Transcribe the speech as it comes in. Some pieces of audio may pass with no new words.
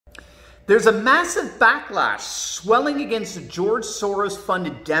There's a massive backlash swelling against a George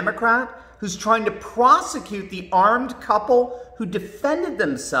Soros-funded Democrat who's trying to prosecute the armed couple who defended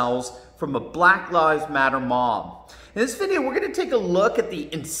themselves from a Black Lives Matter mob. In this video, we're going to take a look at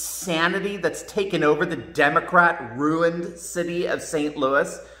the insanity that's taken over the Democrat-ruined city of St.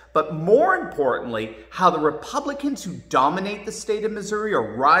 Louis, but more importantly, how the Republicans who dominate the state of Missouri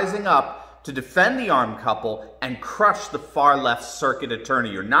are rising up to defend the armed couple and crush the far-left circuit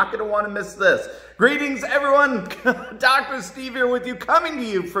attorney. You're not going to want to miss this. Greetings, everyone. Dr. Steve here with you, coming to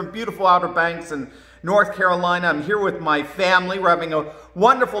you from beautiful Outer Banks in North Carolina. I'm here with my family. We're having a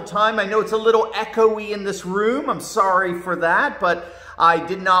wonderful time. I know it's a little echoey in this room. I'm sorry for that, but I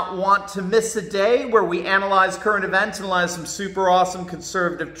did not want to miss a day where we analyze current events and analyze some super awesome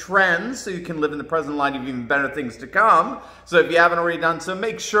conservative trends so you can live in the present light of even better things to come. So if you haven't already done so,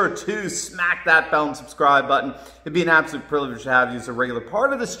 make sure to smack that bell and subscribe button. It'd be an absolute privilege to have you as a regular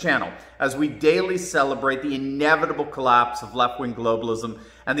part of this channel as we daily celebrate the inevitable collapse of left-wing globalism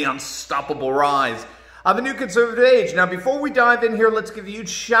and the unstoppable rise of a new conservative age. Now, before we dive in here, let's give a huge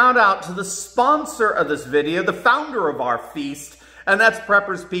shout out to the sponsor of this video, the founder of our feast, and that's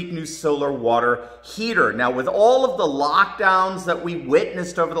Prepper's Peak new solar water heater. Now, with all of the lockdowns that we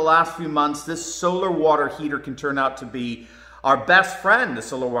witnessed over the last few months, this solar water heater can turn out to be our best friend. The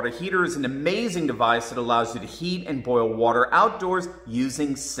solar water heater is an amazing device that allows you to heat and boil water outdoors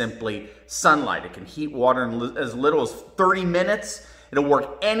using simply sunlight. It can heat water in as little as 30 minutes. It'll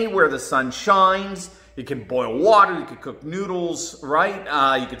work anywhere the sun shines. You can boil water, you can cook noodles,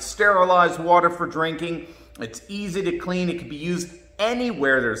 right? You could sterilize water for drinking. It's easy to clean. It can be used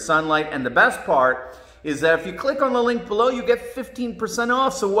anywhere there's sunlight. And the best part is that if you click on the link below, you get 15%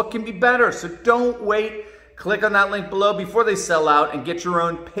 off. So what can be better? So don't wait. Click on that link below before they sell out and get your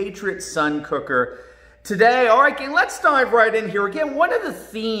own Patriot Sun cooker today. All right, gang, let's dive right in here. Again, one of the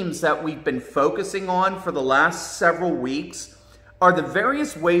themes that we've been focusing on for the last several weeks are the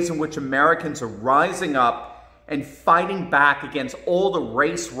various ways in which Americans are rising up and fighting back against all the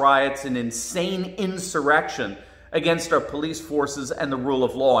race riots and insane insurrection against our police forces and the rule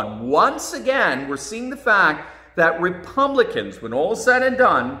of law. And once again, we're seeing the fact that Republicans, when all is said and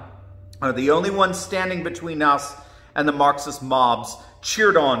done, are the only ones standing between us and the Marxist mobs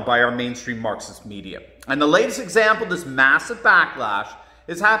cheered on by our mainstream Marxist media. And the latest example of this massive backlash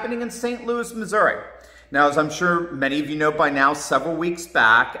is happening in St. Louis, Missouri. Now, as I'm sure many of you know by now, several weeks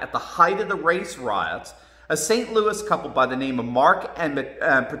back, at the height of the race riots, a St. Louis couple by the name of Mark and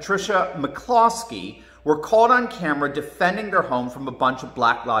Patricia McCloskey were caught on camera defending their home from a bunch of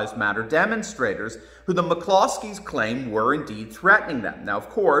Black Lives Matter demonstrators who the McCloskeys claim were indeed threatening them. Now, of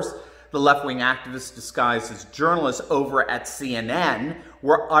course, the left-wing activists disguised as journalists over at CNN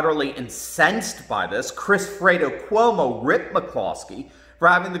were utterly incensed by this. Chris Fredo Cuomo ripped McCloskey for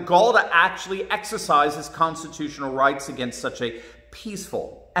having the gall to actually exercise his constitutional rights against such a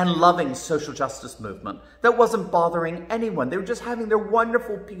peaceful and loving social justice movement that wasn't bothering anyone. They were just having their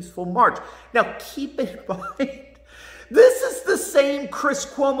wonderful, peaceful march. Now, keep in mind, this is the same Chris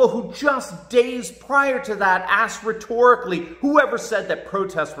Cuomo who just days prior to that asked rhetorically, whoever said that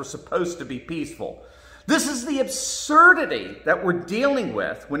protests were supposed to be peaceful. This is the absurdity that we're dealing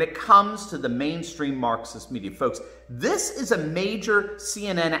with when it comes to the mainstream Marxist media. Folks, this is a major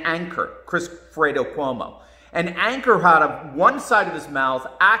CNN anchor, Chris Fredo Cuomo. An anchor who out of one side of his mouth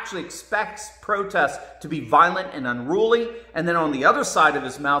actually expects protests to be violent and unruly, and then on the other side of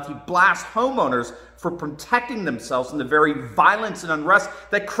his mouth, he blasts homeowners for protecting themselves from the very violence and unrest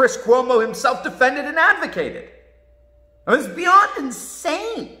that Chris Cuomo himself defended and advocated. It was beyond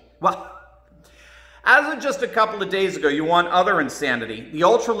insane. Well, as of just a couple of days ago, you want other insanity. The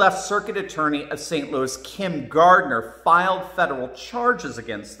ultra-left circuit attorney of St. Louis, Kim Gardner, filed federal charges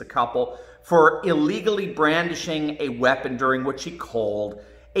against the couple for illegally brandishing a weapon during what she called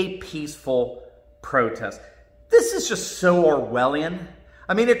a peaceful protest. This is just so Orwellian.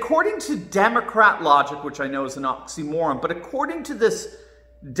 I mean, according to Democrat logic, which I know is an oxymoron, but according to this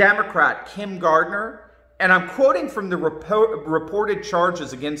Democrat, Kim Gardner, and I'm quoting from the reported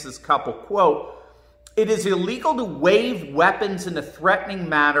charges against this couple, quote, "It is illegal to wave weapons in a threatening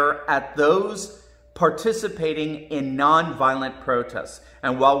manner at those participating in non-violent protests.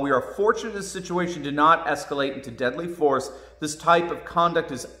 And while we are fortunate this situation did not escalate into deadly force, this type of conduct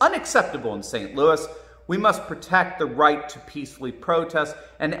is unacceptable in St. Louis. We must protect the right to peacefully protest,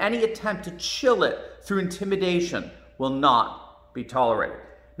 and any attempt to chill it through intimidation will not be tolerated."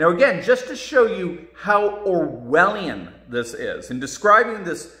 Now again, just to show you how Orwellian this is, in describing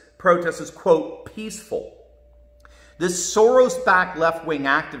this protest as, quote, peaceful, this Soros-backed left-wing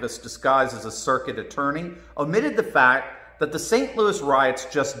activist disguised as a circuit attorney omitted the fact that the St. Louis riots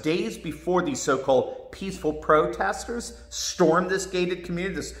just days before these so-called peaceful protesters stormed this gated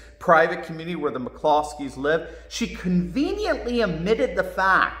community, this private community where the McCloskeys live, she conveniently omitted the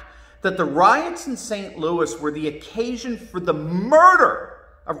fact that the riots in St. Louis were the occasion for the murder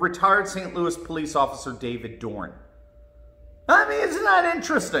of retired St. Louis police officer David Dorn. I mean, isn't that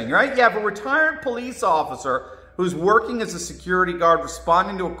interesting, right? You have a retired police officer who's working as a security guard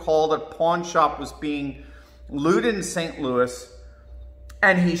responding to a call that a pawn shop was being looted in St. Louis,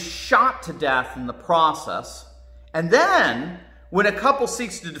 and he's shot to death in the process. And then, when a couple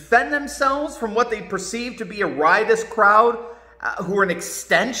seeks to defend themselves from what they perceive to be a riotous crowd, who are an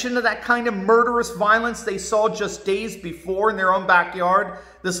extension of that kind of murderous violence they saw just days before in their own backyard,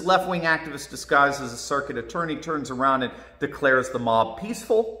 this left-wing activist disguised as a circuit attorney turns around and declares the mob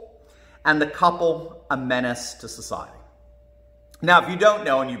peaceful and the couple a menace to society. Now, if you don't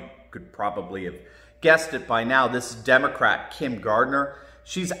know, and you could probably have guessed it by now, this Democrat, Kim Gardner,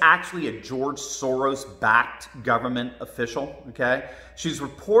 she's actually a George Soros-backed government official, okay? She's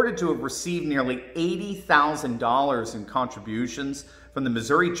reported to have received nearly $80,000 in contributions from the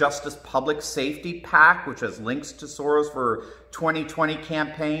Missouri Justice Public Safety PAC, which has links to Soros for her 2020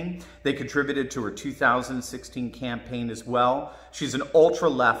 campaign. They contributed to her 2016 campaign as well. She's an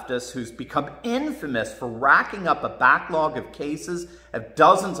ultra-leftist who's become infamous for racking up a backlog of cases of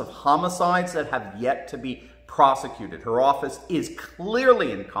dozens of homicides that have yet to be prosecuted. Her office is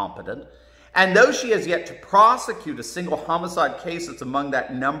clearly incompetent, and though she has yet to prosecute a single homicide case that's among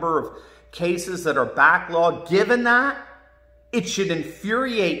that number of cases that are backlogged, given that, it should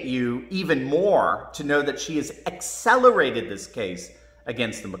infuriate you even more to know that she has accelerated this case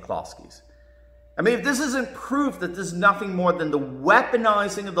against the McCloskeys. I mean, if this isn't proof that this is nothing more than the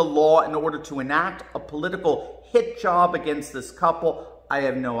weaponizing of the law in order to enact a political hit job against this couple, I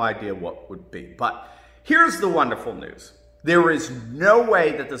have no idea what would be. But here's the wonderful news. There is no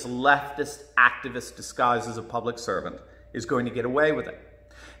way that this leftist activist disguised as a public servant is going to get away with it.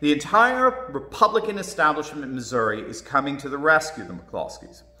 The entire Republican establishment in Missouri is coming to the rescue of the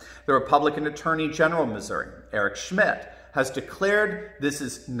McCloskeys. The Republican Attorney General of Missouri, Eric Schmidt, has declared this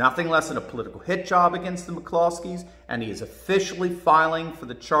is nothing less than a political hit job against the McCloskeys, and he is officially filing for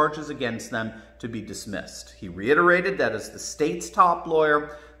the charges against them to be dismissed. He reiterated that as the state's top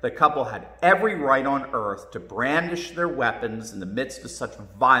lawyer, the couple had every right on earth to brandish their weapons in the midst of such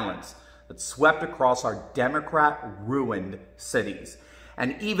violence that swept across our Democrat-ruined cities.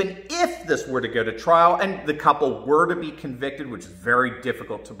 And even if this were to go to trial and the couple were to be convicted, which is very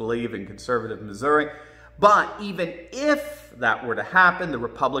difficult to believe in conservative Missouri, but even if that were to happen, the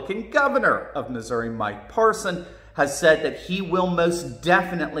Republican governor of Missouri, Mike Parson, has said that he will most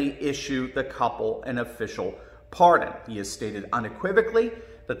definitely issue the couple an official pardon. He has stated unequivocally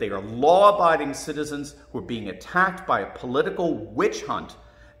that they are law-abiding citizens who are being attacked by a political witch hunt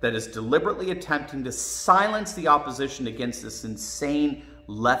that is deliberately attempting to silence the opposition against this insane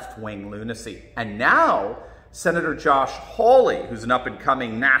left-wing lunacy. And now, Senator Josh Hawley, who's an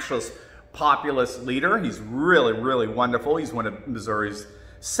up-and-coming nationalist populist leader, he's really, really wonderful. He's one of Missouri's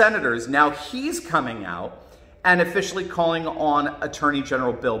senators. Now he's coming out and officially calling on Attorney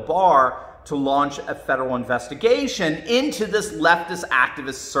General Bill Barr to launch a federal investigation into this leftist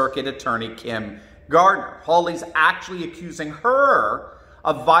activist circuit attorney, Kim Gardner. Hawley's actually accusing her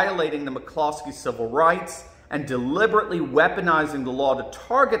of violating the McCloskey civil rights and deliberately weaponizing the law to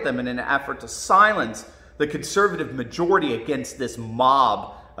target them in an effort to silence the conservative majority against this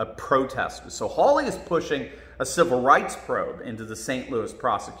mob of protesters. So Hawley is pushing a civil rights probe into the St. Louis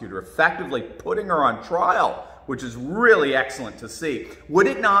prosecutor, effectively putting her on trial, which is really excellent to see. Would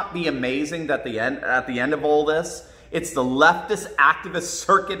it not be amazing that at the end of all this, it's the leftist activist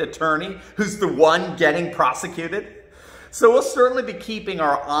circuit attorney who's the one getting prosecuted? So we'll certainly be keeping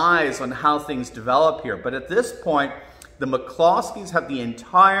our eyes on how things develop here. But at this point, the McCloskeys have the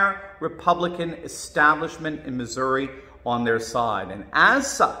entire Republican establishment in Missouri on their side. And as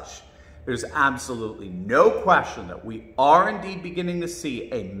such, there's absolutely no question that we are indeed beginning to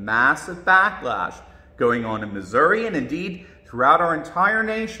see a massive backlash going on in Missouri and indeed throughout our entire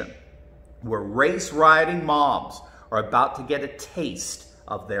nation, where race-rioting mobs are about to get a taste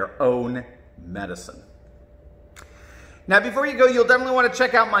of their own medicine. Now, before you go, you'll definitely want to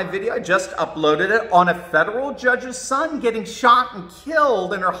check out my video. I just uploaded it on a federal judge's son getting shot and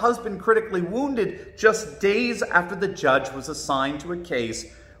killed and her husband critically wounded just days after the judge was assigned to a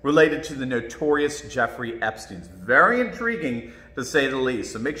case related to the notorious Jeffrey Epstein. It's very intriguing, to say the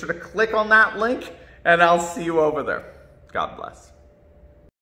least. So make sure to click on that link, and I'll see you over there. God bless.